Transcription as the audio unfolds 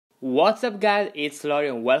What's up guys, it's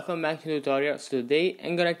Lorenzo and welcome back to the tutorial. So today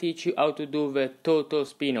I'm gonna teach you how to do the total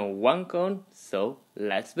spin on one cone, so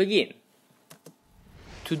let's begin.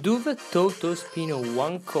 To do the total spin on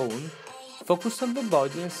one cone, focus on the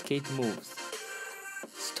body and skate moves.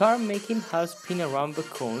 Start making half spin around the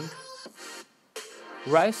cone,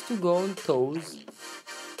 rise to go on toes.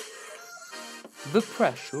 The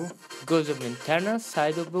pressure goes on the internal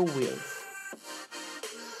side of the wheels.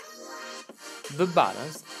 The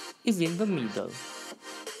balance is in the middle.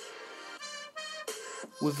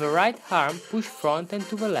 With the right arm, push front and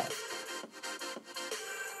to the left.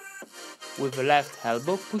 With the left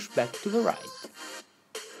elbow, push back to the right.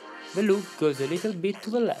 The loop goes a little bit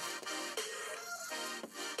to the left.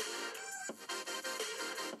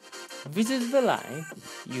 This is the line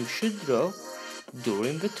you should draw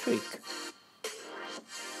during the trick.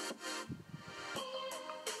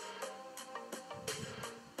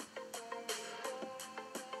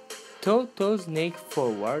 Toe snake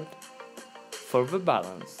forward for the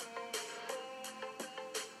balance.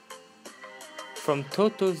 From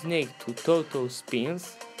toe snake to toe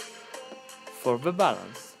spins for the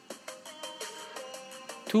balance.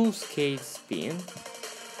 2 skate spin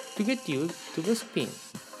to get used to the spin.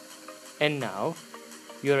 And now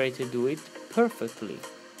you're ready to do it perfectly.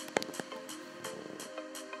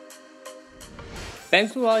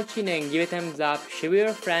 Thanks for watching and give a thumbs up, share with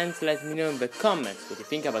your friends, let me know in the comments what you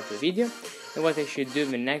think about the video and what I should do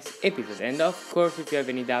in the next episode. And of course, if you have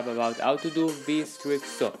any doubt about how to do these tricks,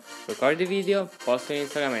 so record the video, post on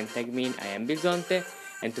Instagram and tag me in I am Bisonte.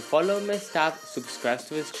 And to follow my stuff, subscribe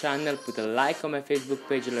to this channel, put a like on my Facebook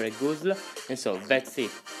page Lorenzo Guslandi. And so that's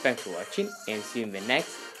it. Thanks for watching and see you in the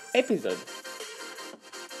next episode.